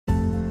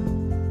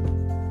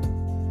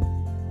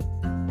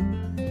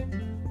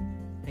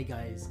Hey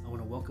guys, I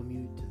want to welcome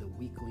you to the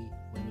weekly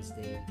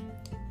Wednesday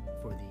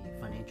for the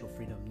Financial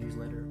Freedom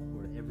newsletter,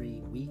 where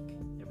every week,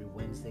 every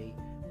Wednesday,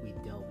 we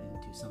delve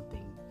into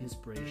something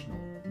inspirational,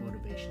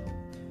 motivational,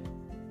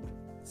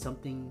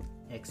 something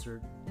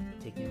excerpt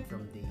taken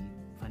from the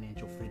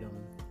Financial Freedom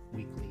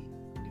weekly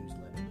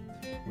newsletter.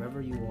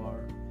 Wherever you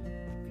are,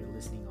 if you're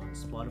listening on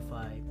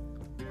Spotify,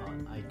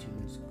 on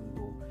iTunes,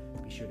 Google,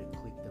 be sure to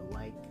click the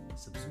like,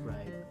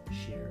 subscribe,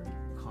 share,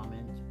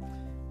 comment.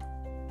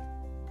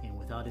 And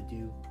without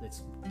ado,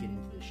 let's get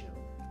into the show.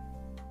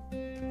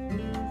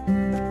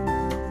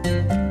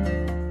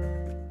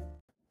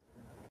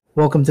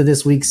 Welcome to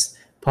this week's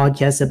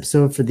podcast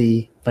episode for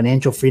the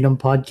Financial Freedom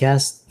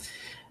Podcast.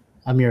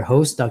 I'm your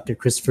host, Dr.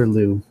 Christopher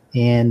Liu,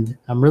 and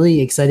I'm really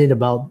excited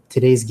about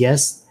today's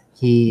guest.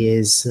 He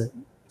is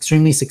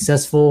extremely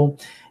successful,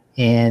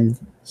 and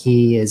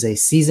he is a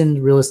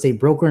seasoned real estate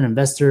broker and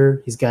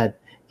investor. He's got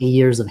 8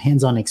 years of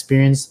hands-on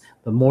experience,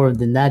 but more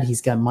than that, he's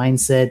got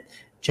mindset.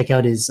 Check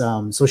out his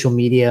social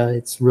media.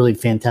 It's really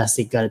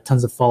fantastic. Got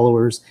tons of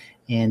followers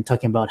and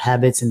talking about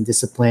habits and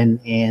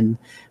discipline and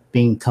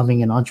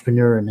becoming an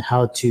entrepreneur and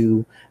how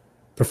to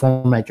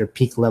perform at your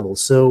peak level.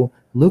 So,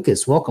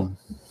 Lucas, welcome.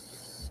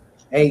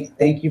 Hey,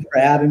 thank you for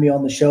having me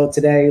on the show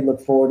today.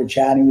 Look forward to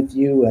chatting with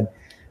you,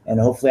 and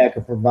hopefully I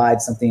can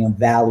provide something of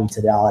value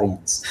to the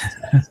audience.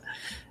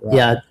 Right.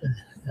 Yeah,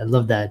 I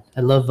love that.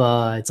 I love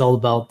it's all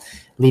about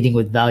leading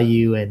with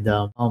value. And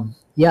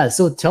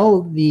so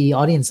tell the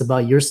audience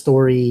about your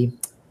story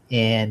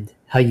and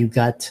how you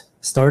got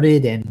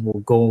started, and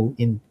we'll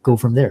go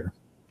from there.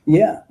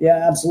 Yeah,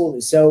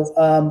 absolutely.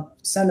 So,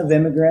 son of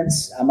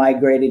immigrants, I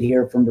migrated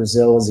here from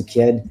Brazil as a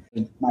kid.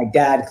 My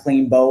dad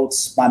cleaned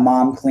boats, my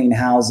mom cleaned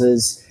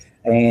houses,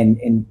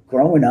 and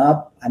growing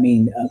up,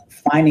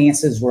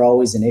 finances were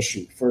always an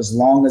issue for as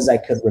long as I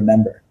could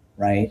remember,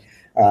 right?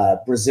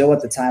 Brazil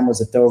at the time was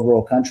a third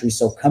world country.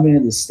 So coming to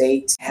the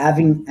States,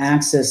 having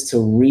access to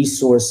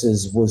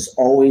resources was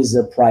always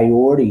a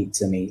priority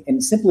to me.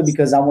 And simply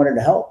because I wanted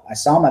to help. I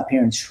saw my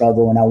parents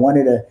struggle and I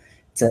wanted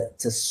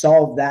to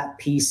solve that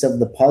piece of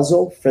the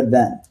puzzle for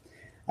them.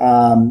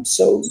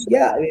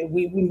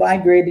 We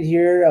migrated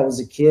here. I was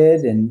a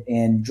kid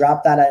and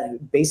dropped out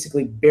of,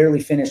 basically barely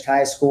finished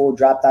high school,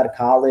 dropped out of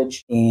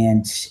college,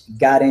 and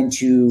got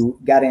into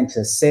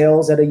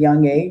sales at a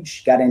young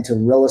age, got into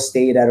real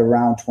estate at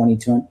around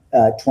 22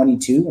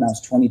 when I was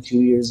 22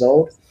 years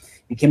old,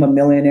 became a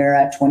millionaire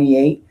at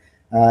 28.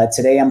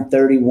 Today I'm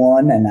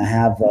 31 and I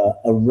have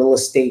a real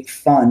estate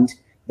fund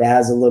that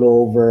has a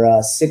little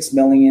over 6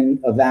 million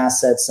of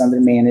assets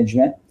under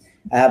management.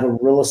 I have a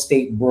real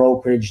estate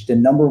brokerage, the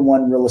number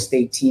one real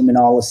estate team in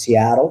all of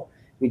Seattle.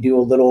 We do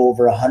a little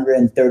over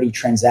 130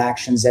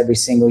 transactions every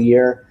single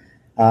year.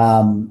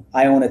 I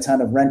own a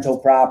ton of rental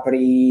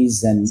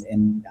properties,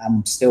 and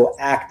I'm still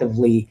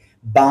actively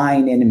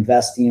buying and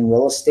investing in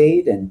real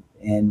estate, and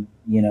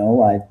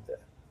I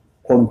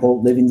quote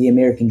unquote living the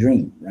American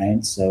dream,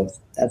 right? So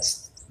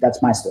that's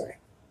my story.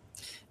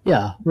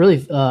 Yeah, really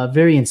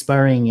very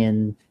inspiring,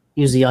 and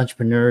usually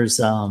entrepreneurs.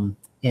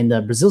 And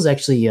Brazil's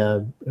actually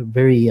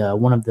very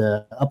one of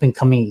the up and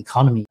coming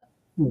economy.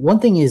 One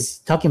thing is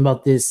talking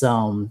about this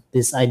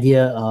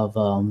idea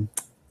of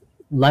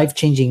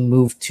life-changing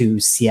move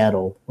to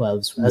Seattle.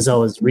 Well, as I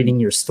was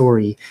reading your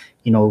story,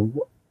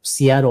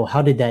 Seattle,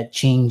 how did that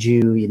change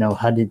you?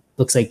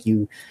 Looks like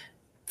you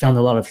found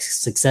a lot of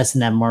success in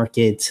that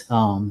market.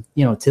 To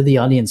the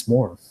audience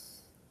more.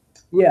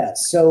 Yeah.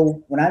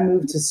 So when I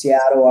moved to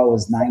Seattle, I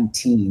was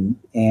 19,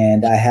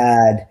 and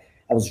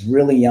I was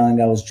really young.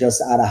 I was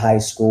just out of high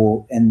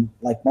school. And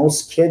like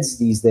most kids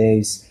these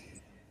days,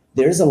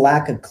 there's a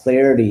lack of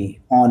clarity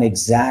on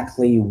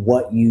exactly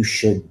what you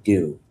should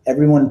do.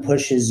 Everyone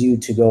pushes you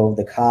to go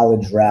the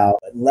college route.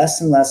 Less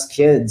and less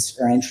kids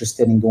are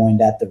interested in going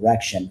that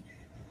direction.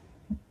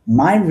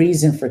 My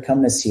reason for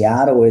coming to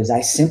Seattle is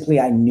I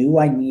knew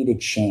I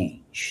needed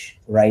change,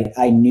 right?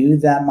 I knew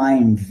that my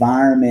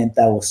environment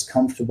that was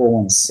comfortable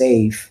and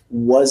safe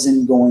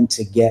wasn't going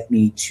to get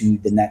me to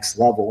the next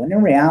level. And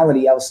in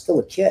reality, I was still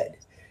a kid,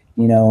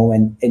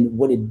 and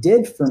what it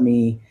did for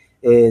me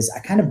is I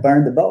kind of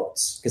burned the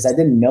boats because I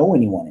didn't know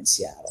anyone in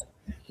Seattle,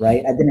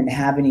 right? I didn't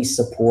have any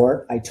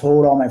support. I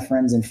told all my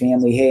friends and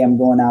family, hey, I'm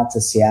going out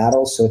to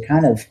Seattle. So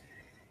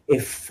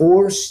it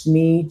forced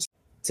me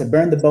to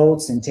burn the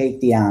boats and take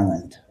the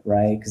island,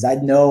 right? Because I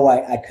know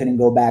I couldn't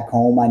go back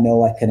home. I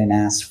know I couldn't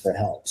ask for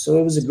help. So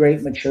it was a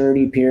great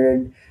maturity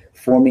period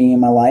for me in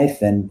my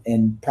life, and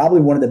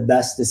probably one of the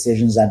best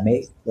decisions I've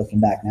made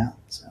looking back now.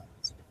 So,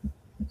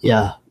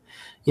 yeah,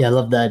 I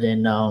love that.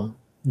 And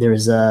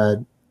there's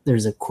a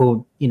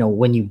quote,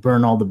 when you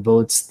burn all the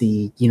boats,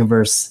 the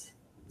universe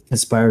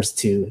conspires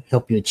to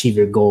help you achieve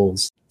your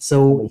goals.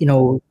 So,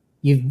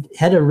 you've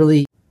had a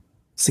really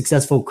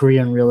successful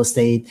career in real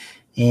estate,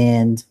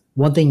 and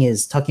one thing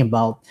is talking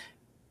about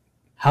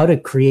how to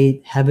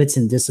create habits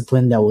and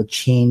discipline that will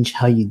change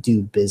how you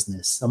do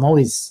business. I'm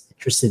always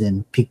interested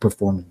in peak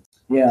performance.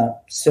 Yeah.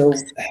 So,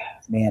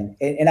 man,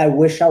 and I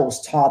wish I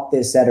was taught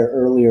this at an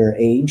earlier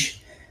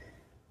age.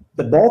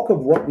 The bulk of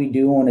what we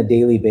do on a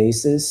daily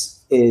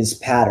basis is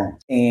pattern.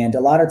 And a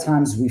lot of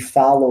times we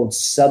followed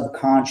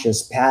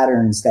subconscious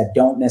patterns that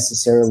don't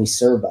necessarily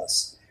serve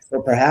us.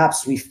 Or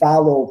perhaps we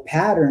follow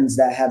patterns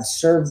that have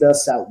served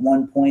us at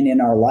one point in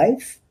our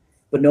life,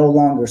 but no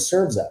longer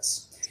serves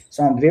us.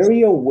 So I'm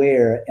very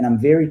aware and I'm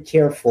very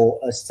careful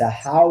as to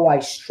how I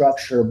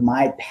structure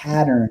my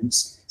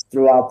patterns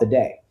throughout the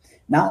day.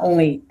 Not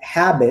only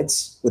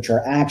habits, which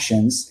are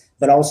actions,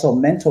 but also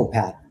mental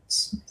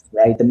patterns,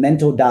 right? The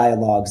mental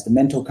dialogues, the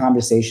mental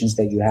conversations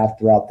that you have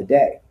throughout the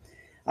day.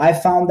 I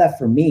found that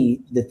for me,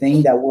 the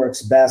thing that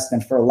works best,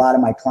 and for a lot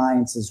of my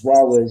clients as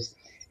well, is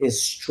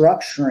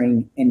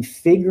structuring and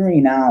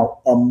figuring out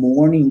a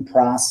morning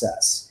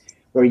process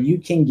where you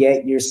can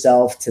get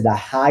yourself to the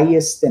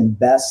highest and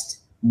best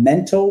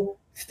mental,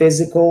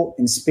 physical,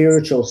 and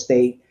spiritual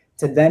state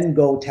to then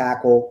go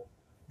tackle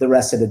the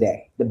rest of the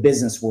day, the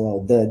business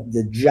world,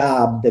 the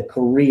job, the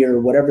career,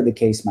 whatever the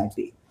case might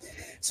be.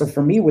 So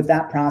for me, what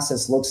that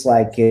process looks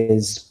like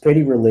is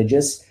pretty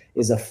religious,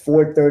 is a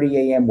 4:30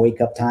 a.m.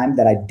 wake up time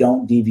that I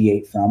don't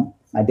deviate from.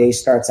 My day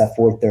starts at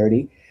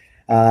 4:30.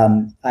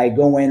 I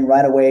go in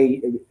right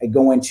away. I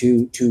go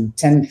into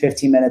 10,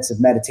 15 minutes of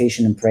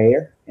meditation and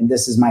prayer. And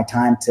this is my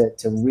time to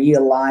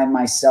realign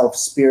myself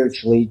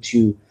spiritually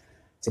to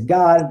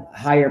God,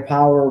 higher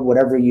power,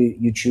 whatever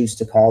you choose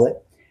to call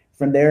it.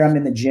 From there, I'm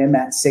in the gym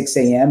at 6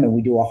 a.m. and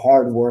we do a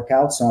hard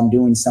workout. So I'm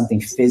doing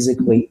something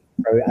physically.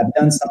 I've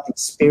done something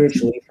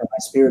spiritually for my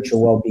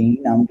spiritual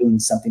well-being. Now I'm doing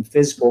something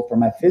physical for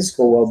my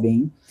physical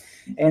well-being.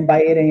 And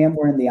by 8 a.m.,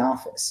 we're in the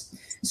office.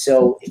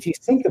 So if you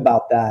think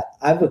about that,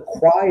 I've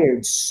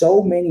acquired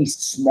so many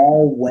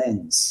small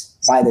wins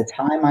by the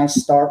time I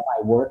start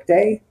my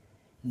workday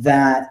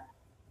that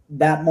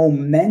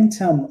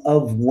momentum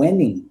of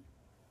winning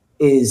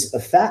is a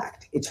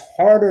fact. It's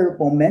harder.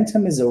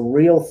 Momentum is a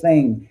real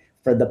thing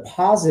for the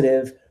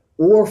positive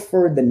or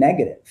for the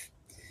negative.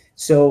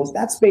 So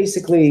that's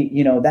basically,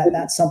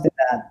 that's something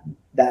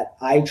that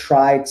I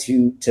try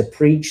to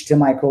preach to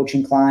my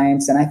coaching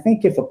clients. And I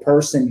think if a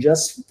person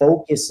just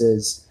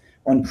focuses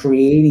on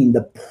creating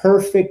the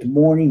perfect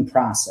morning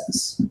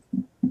process,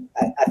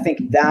 I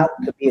think that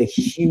could be a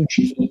huge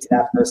key to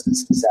that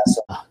person's success.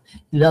 I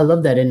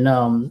love that.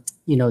 And,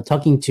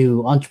 talking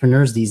to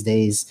entrepreneurs these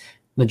days,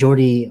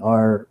 majority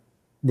are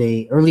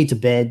they early to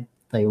bed,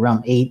 like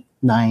around 8,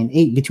 9,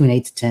 8, between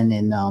 8 to 10.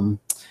 And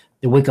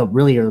they wake up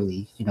really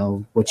early,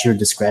 what you're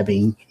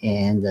describing.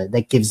 And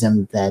that gives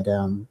them that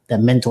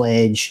mental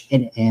edge.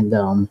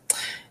 And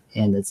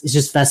it's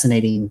just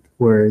fascinating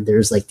where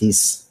there's like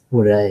these,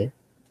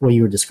 what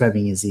you were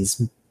describing is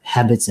these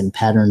habits and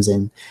patterns,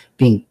 and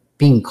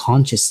being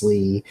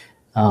consciously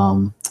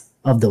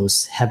of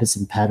those habits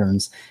and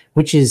patterns,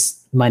 which is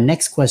my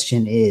next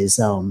question is,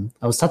 I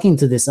was talking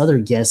to this other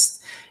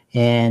guest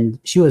and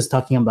she was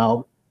talking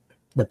about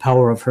the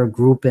power of her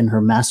group and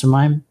her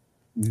mastermind.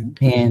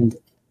 Mm-hmm. And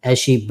as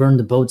she burned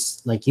the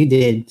boats like you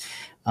did,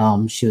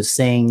 she was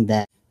saying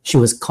that she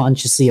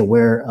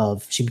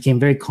became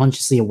very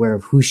consciously aware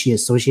of who she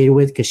associated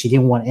with, because she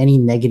didn't want any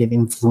negative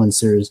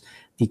influencers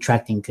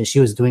detracting, because she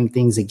was doing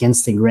things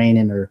against the grain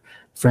and her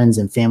friends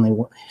and family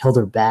held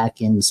her back.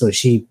 And so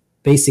she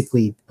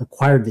basically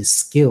acquired this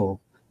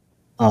skill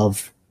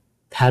of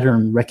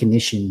pattern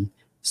recognition.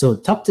 So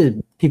talk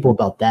to people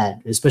about that,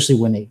 especially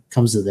when it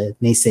comes to the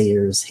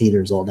naysayers,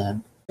 haters, all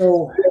that.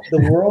 So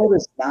the world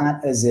is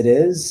not as it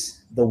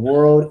is. The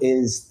world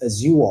is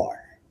as you are.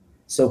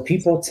 So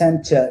people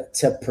tend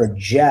to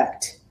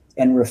project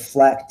and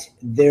reflect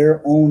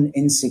their own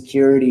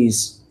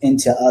insecurities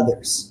into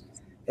others.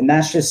 And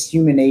that's just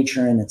human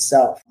nature in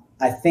itself.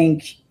 I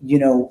think,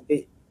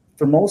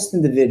 for most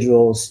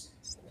individuals,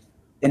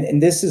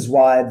 and this is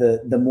why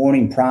the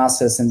morning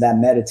process and that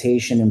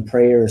meditation and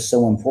prayer is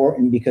so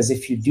important, because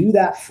if you do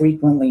that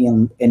frequently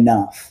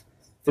enough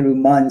through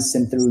months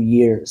and through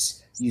years,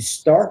 you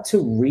start to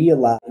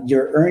realize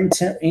your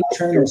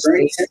internal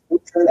states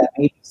that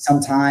maybe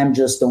sometimes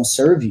just don't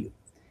serve you,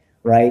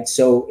 right?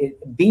 So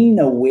being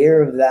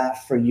aware of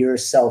that for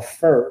yourself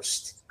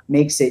first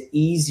makes it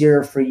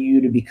easier for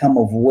you to become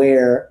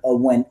aware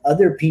of when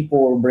other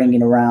people are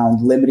bringing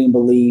around limiting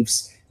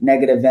beliefs,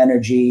 negative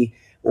energy,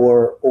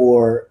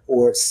 or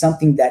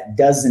something that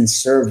doesn't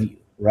serve you,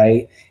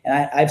 right?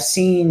 And I've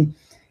seen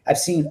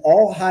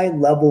all high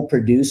level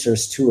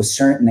producers, to a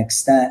certain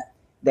extent,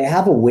 they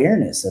have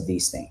awareness of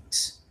these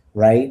things,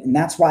 right? And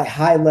that's why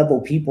high level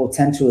people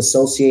tend to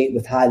associate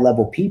with high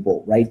level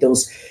people, right?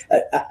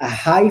 A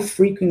high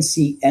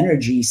frequency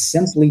energy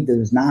simply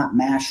does not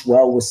match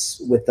well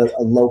with a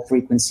low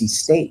frequency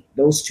state.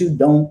 Those two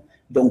don't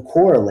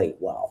correlate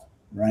well,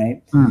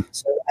 right?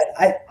 So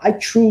I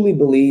truly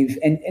believe,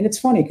 and it's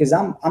funny because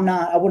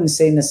I wouldn't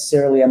say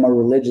necessarily I'm a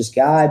religious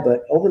guy,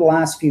 but over the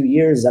last few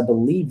years, I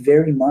believe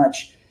very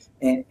much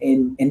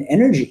in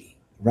energy.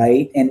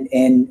 Right.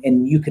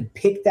 And you could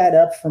pick that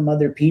up from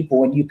other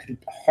people, and you could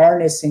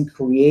harness and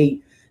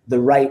create the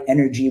right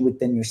energy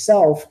within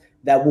yourself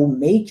that will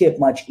make it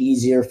much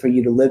easier for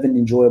you to live an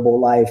enjoyable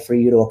life, for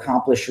you to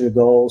accomplish your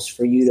goals,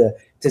 for you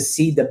to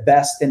see the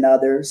best in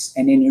others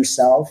and in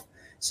yourself.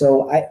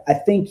 So I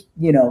think,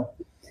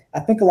 I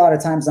think a lot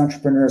of times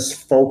entrepreneurs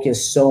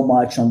focus so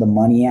much on the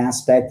money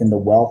aspect and the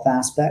wealth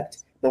aspect,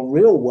 but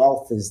real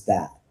wealth is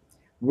that.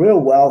 Real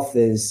wealth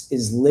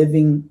is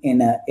living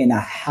in a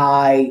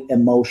high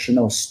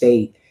emotional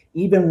state,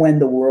 even when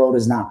the world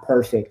is not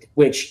perfect.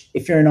 Which,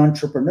 if you're an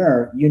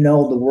entrepreneur, you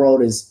know the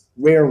world is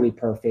rarely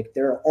perfect.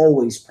 There are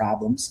always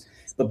problems,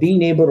 but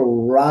being able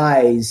to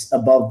rise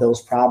above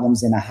those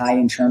problems in a high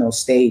internal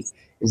state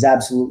is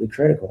absolutely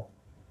critical.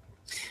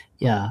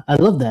 Yeah, I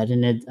love that,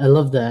 and I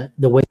love that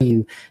the way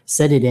you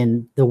said it,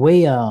 and the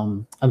way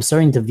I'm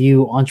starting to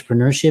view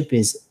entrepreneurship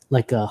is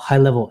like a high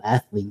level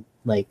athlete.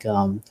 Like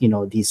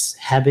these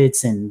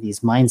habits and these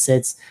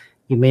mindsets,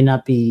 you may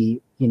not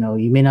be,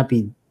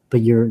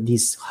 but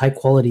these high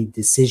quality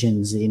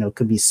decisions,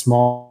 could be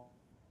small,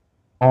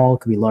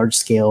 could be large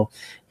scale,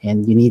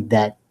 and you need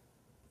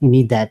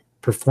that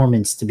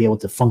performance to be able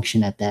to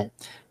function at that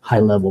high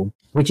level.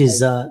 Which is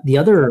the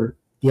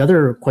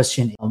other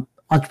question.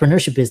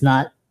 Entrepreneurship is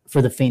not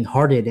for the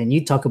faint-hearted, and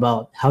you talk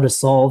about how to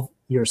solve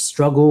your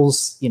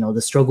struggles.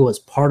 The struggle is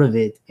part of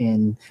it,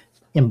 and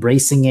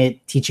embracing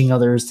it, teaching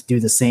others to do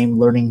the same,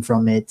 learning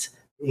from it.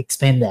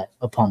 Expand that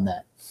upon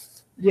that.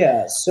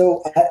 Yeah,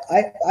 so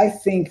I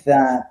think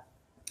that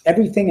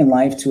everything in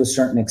life to a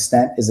certain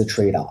extent is a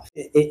trade-off.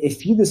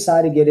 If you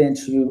decide to get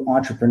into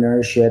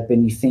entrepreneurship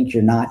and you think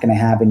you're not going to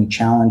have any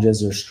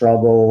challenges or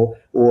struggle,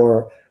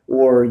 or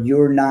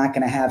you're not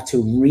going to have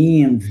to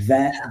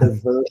reinvent the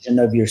version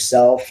of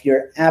yourself,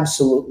 you're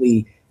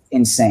absolutely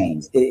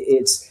insane.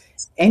 It's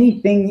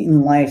anything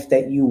in life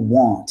that you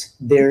want,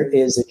 there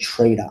is a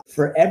trade-off.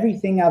 For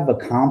everything I've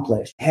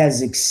accomplished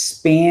has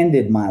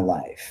expanded my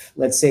life.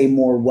 Let's say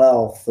more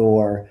wealth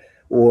or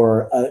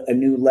a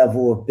new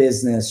level of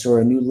business or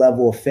a new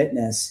level of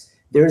fitness.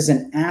 There's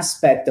an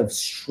aspect of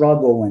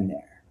struggle in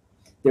there.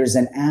 There's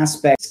an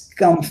aspect of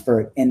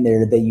comfort in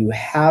there that you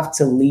have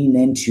to lean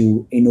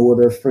into in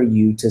order for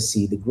you to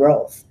see the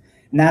growth.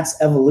 And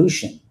that's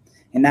evolution.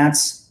 And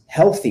that's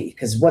healthy,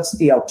 because what's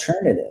the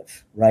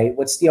alternative, right?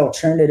 What's the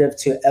alternative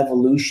to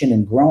evolution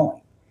and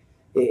growing?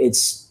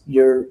 It's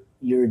you're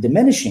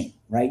diminishing,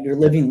 right? You're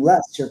living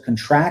less, you're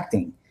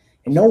contracting.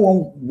 And no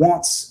one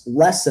wants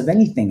less of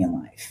anything in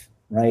life,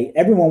 right?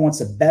 Everyone wants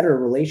a better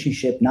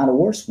relationship, not a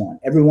worse one.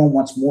 Everyone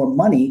wants more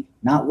money,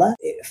 not less.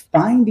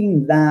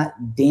 Finding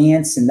that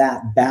dance and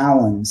that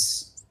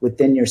balance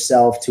within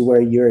yourself to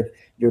where you're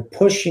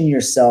pushing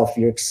yourself,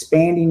 you're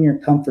expanding your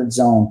comfort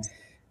zone,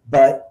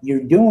 but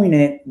you're doing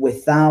it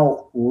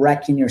without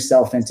wrecking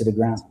yourself into the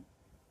ground.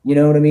 You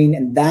know what I mean?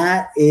 And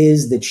that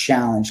is the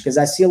challenge, because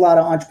I see a lot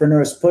of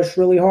entrepreneurs push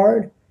really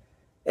hard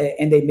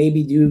and they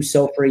maybe do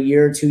so for a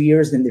year or 2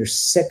 years, then they're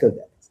sick of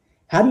it.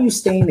 How do you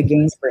stay in the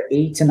game for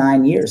 8 to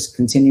 9 years,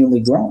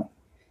 continually growing?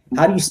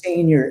 How do you stay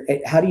in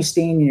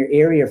your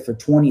area for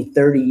 20,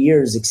 30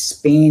 years,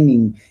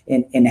 expanding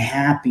and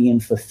happy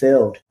and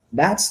fulfilled?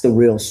 That's the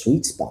real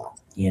sweet spot,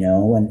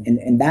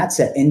 and that's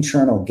an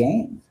internal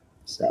game.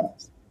 So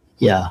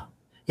Yeah,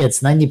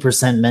 it's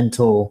 90%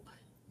 mental,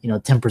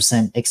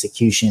 10%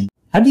 execution.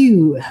 How do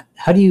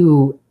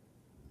you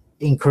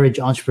encourage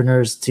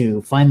entrepreneurs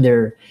to find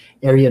their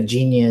area of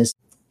genius,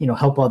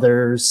 help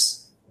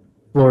others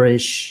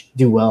flourish,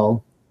 do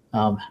well?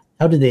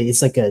 How do they?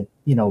 It's like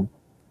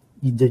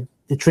the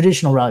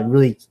traditional route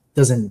really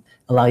doesn't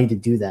allow you to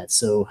do that.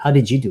 So how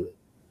did you do it?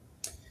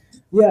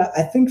 yeah,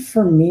 I think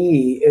for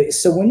me,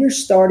 so when you're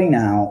starting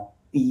out,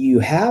 you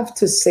have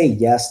to say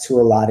yes to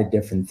a lot of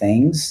different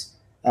things,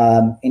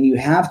 and you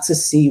have to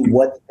see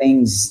what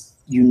things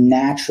you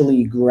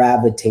naturally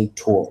gravitate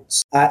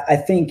towards. I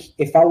think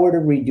if I were to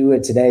redo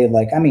it today,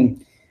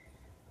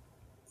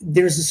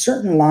 there's a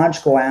certain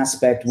logical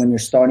aspect when you're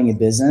starting a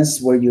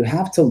business where you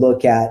have to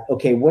look at,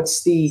 okay,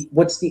 what's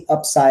the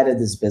upside of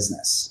this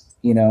business?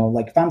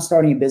 Like if I'm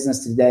starting a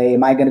business today,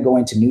 am I going to go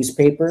into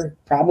newspaper?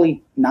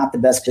 Probably not the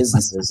best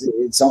businesses.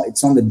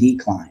 It's on the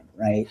decline,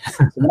 right?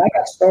 So when I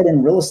got started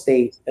in real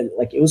estate,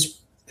 it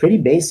was pretty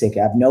basic.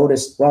 I've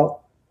noticed,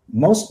 well,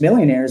 most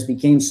millionaires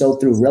became so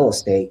through real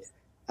estate.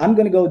 I'm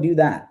going to go do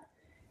that.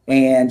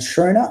 And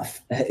sure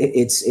enough,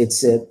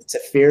 it's a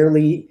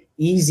fairly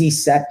easy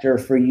sector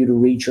for you to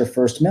reach your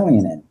first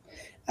million in.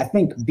 I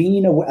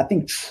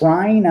think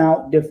trying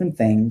out different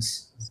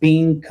things,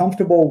 being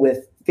comfortable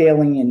with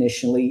failing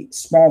initially,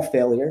 small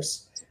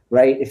failures,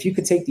 right? If you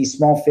could take these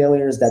small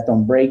failures that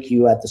don't break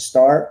you at the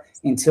start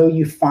until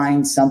you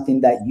find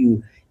something that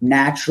you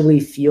naturally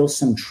feel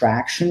some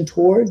traction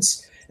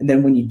towards. And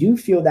then when you do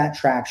feel that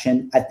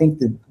traction, I think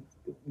that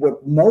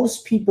what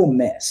most people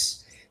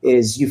miss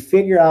is you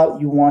figure out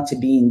you want to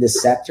be in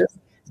this sector.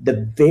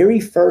 The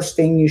very first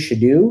thing you should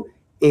do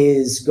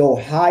is go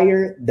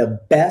hire the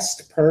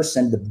best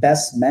person, the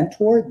best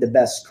mentor, the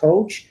best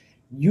coach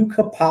you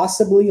could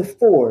possibly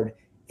afford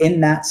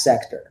in that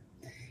sector.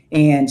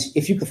 And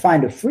if you could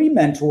find a free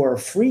mentor, a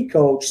free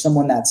coach,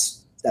 someone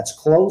that's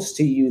close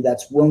to you,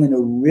 that's willing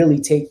to really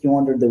take you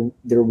under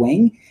their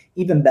wing,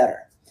 even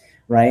better,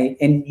 right?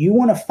 And you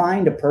want to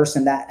find a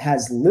person that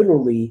has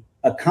literally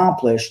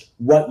accomplished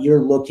what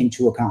you're looking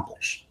to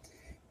accomplish.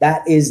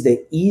 that is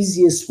the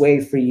easiest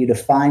way for you to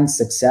find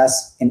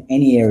success in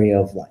any area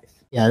of life.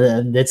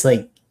 Yeah, that's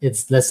like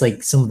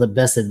some of the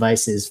best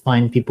advice is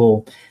find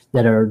people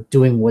that are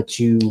doing what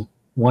you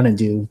want to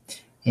do.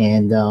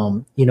 And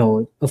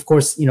of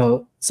course,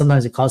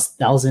 sometimes it costs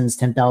thousands,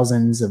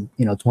 10,000s of,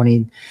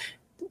 20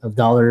 of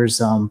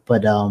dollars.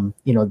 But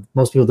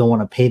most people don't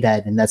want to pay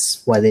that, and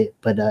that's why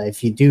but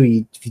if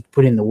you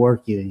put in the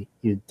work, you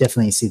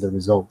definitely see the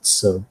results.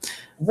 So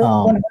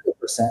 100%.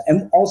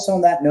 And also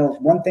on that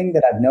note, one thing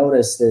that I've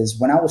noticed is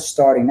when I was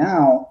starting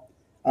out,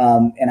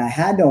 and I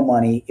had no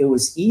money, it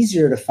was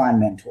easier to find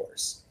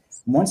mentors.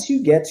 Once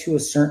you get to a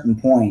certain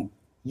point,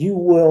 you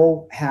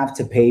will have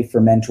to pay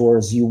for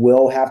mentors. You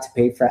will have to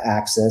pay for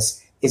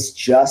access. It's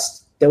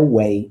just the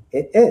way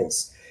it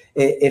is.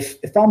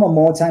 If I'm a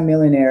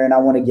multimillionaire and I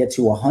want to get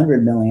to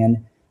 100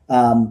 million,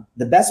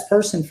 the best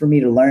person for me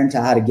to learn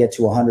how to get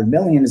to 100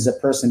 million is a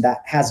person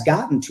that has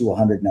gotten to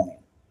 100 million.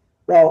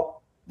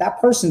 Well,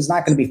 that person's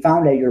not going to be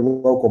found at your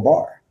local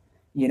bar.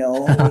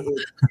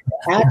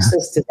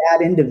 Access to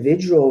that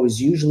individual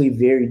is usually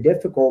very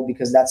difficult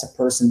because that's a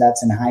person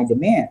that's in high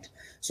demand.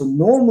 So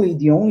normally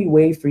the only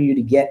way for you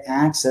to get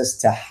access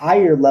to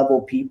higher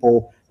level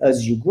people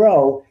as you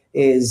grow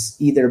is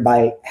either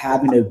by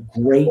having a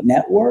great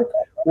network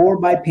or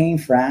by paying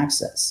for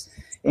access.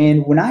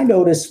 And when I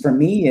noticed for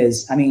me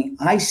is,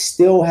 I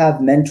still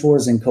have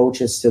mentors and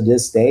coaches to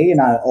this day, and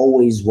I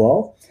always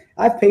will.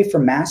 I've paid for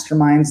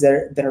masterminds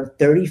that are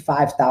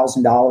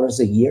 $35,000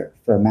 a year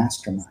for a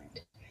mastermind.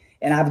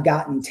 And I've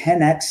gotten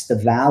 10x the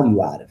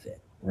value out of it,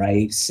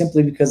 right?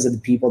 Simply because of the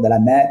people that I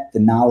met, the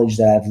knowledge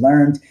that I've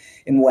learned.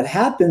 And what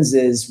happens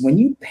is when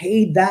you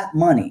paid that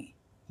money,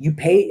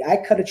 I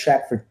cut a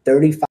check for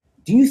 35.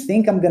 Do you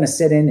think I'm going to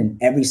sit in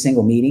every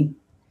single meeting?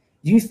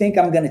 Do you think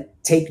I'm going to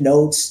take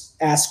notes,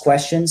 ask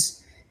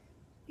questions?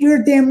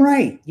 You're damn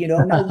right.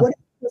 Now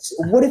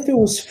what if it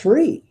was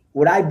free?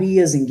 Would I be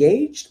as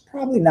engaged?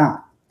 Probably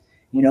not.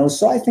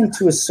 So I think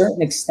to a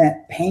certain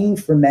extent, paying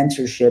for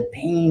mentorship,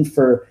 paying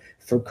for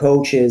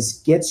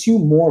coaches gets you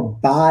more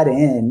bought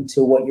in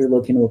to what you're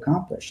looking to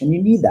accomplish. And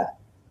you need that.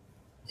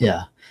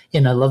 Yeah.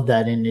 And I love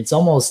that. And it's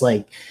almost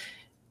like,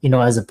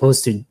 as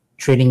opposed to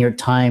trading your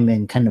time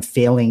and kind of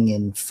failing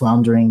and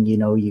floundering,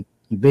 you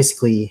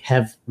basically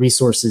have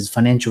resources,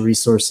 financial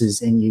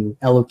resources, and you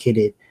allocate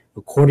it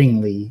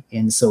accordingly.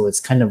 And so it's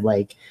kind of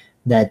like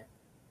that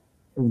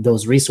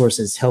those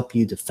resources help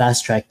you to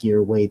fast track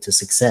your way to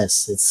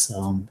success. It's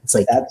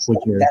like that's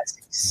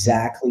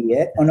exactly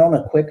it. And on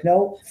a quick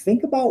note,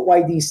 think about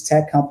why these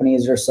tech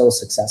companies are so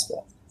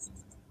successful.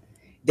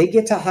 They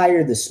get to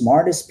hire the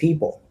smartest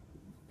people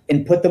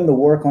and put them to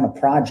work on a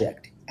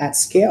project at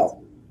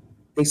scale.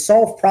 They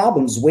solve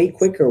problems way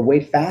quicker,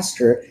 way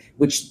faster,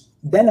 which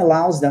then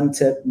allows them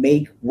to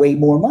make way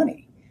more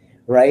money,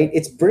 right?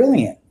 It's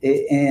brilliant.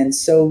 And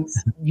so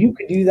you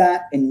could do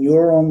that in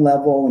your own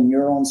level, in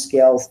your own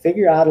scale,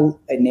 figure out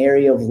an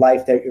area of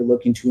life that you're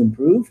looking to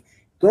improve,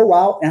 go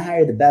out and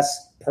hire the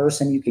best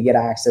person you could get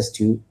access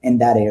to in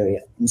that area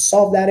and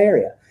solve that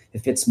area.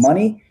 If it's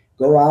money,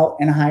 go out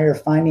and hire a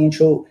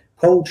financial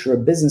coach or a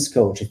business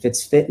coach. If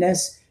it's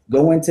fitness,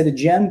 go into the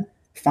gym,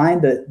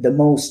 find the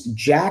most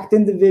jacked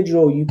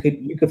individual you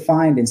could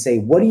find and say,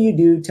 what do you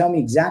do? Tell me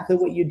exactly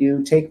what you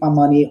do. Take my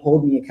money,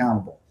 hold me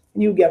accountable,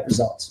 and you get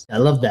results. I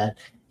love that.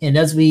 And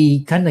as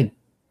we come to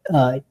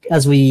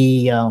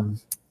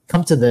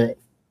the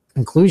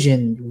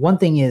conclusion, one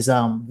thing is,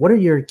 what are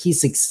your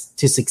keys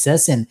to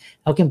success, and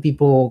how can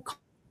people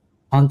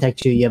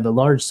contact you? You have a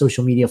large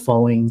social media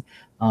following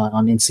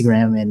on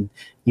Instagram and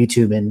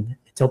YouTube, and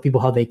tell people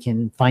how they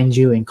can find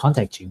you and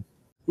contact you.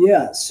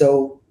 Yeah.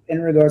 So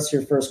in regards to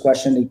your first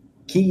question, the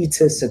key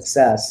to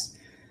success,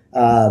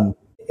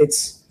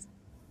 it's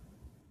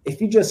if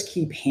you just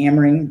keep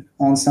hammering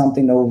on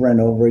something over and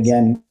over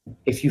again,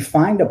 if you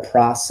find a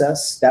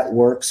process that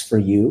works for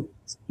you,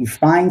 you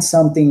find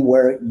something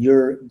where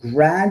you're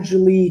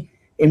gradually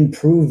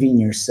improving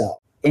yourself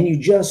and you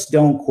just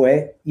don't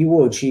quit, you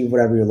will achieve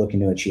whatever you're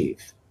looking to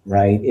achieve,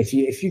 right? If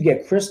you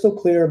get crystal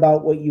clear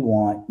about what you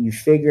want, you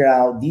figure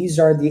out these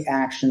are the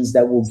actions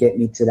that will get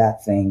me to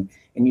that thing,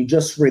 and you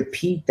just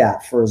repeat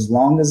that for as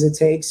long as it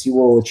takes, you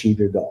will achieve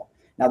your goal.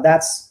 Now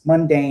that's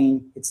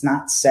mundane. It's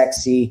not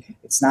sexy.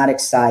 It's not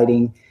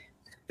exciting.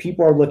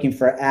 People are looking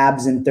for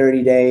abs in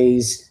 30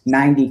 days,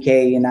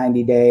 90K in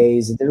 90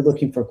 days. They're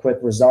looking for quick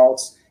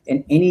results.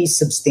 And any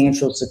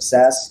substantial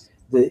success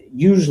that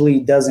usually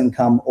doesn't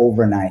come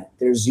overnight.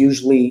 There's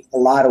usually a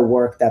lot of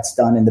work that's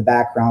done in the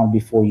background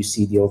before you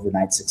see the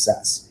overnight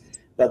success.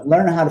 But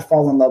learn how to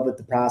fall in love with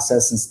the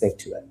process and stick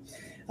to it.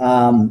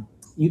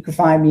 You can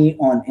find me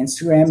on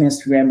Instagram.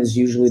 Instagram is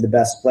usually the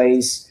best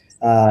place.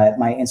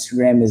 My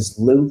Instagram is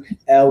Luke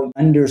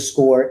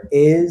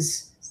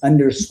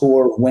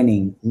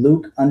L_is_winning.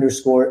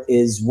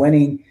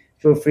 Luke_is_winning.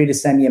 Feel free to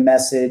send me a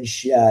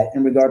message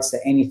in regards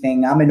to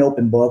anything. I'm an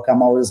open book.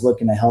 I'm always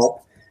looking to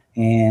help.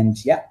 And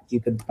yeah,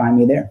 you could find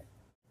me there.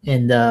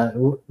 And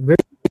very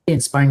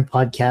inspiring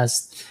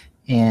podcast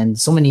and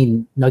so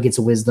many nuggets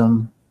of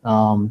wisdom.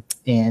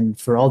 And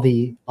for all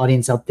the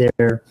audience out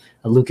there,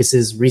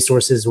 Lucas's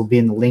resources will be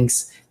in the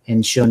links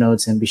and show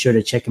notes, and be sure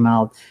to check him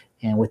out.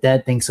 And with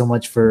that, thanks so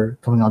much for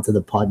coming on to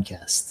the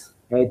podcast.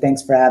 Hey,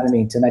 thanks for having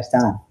me. Till next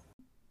time.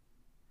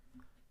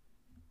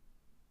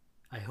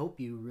 I hope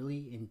you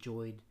really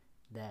enjoyed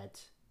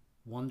that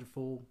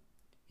wonderful,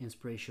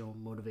 inspirational,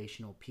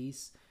 motivational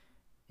piece.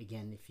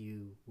 Again, if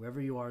you,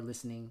 wherever you are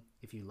listening,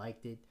 if you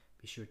liked it,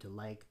 be sure to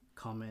like,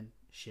 comment,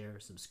 share,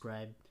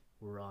 subscribe.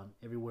 We're on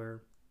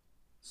everywhere: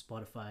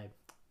 Spotify,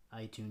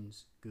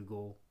 iTunes,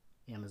 Google,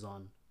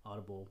 Amazon,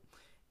 Audible.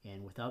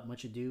 And without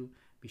much ado,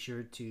 be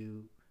sure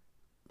to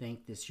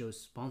thank this show's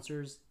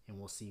sponsors, and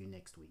we'll see you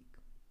next week.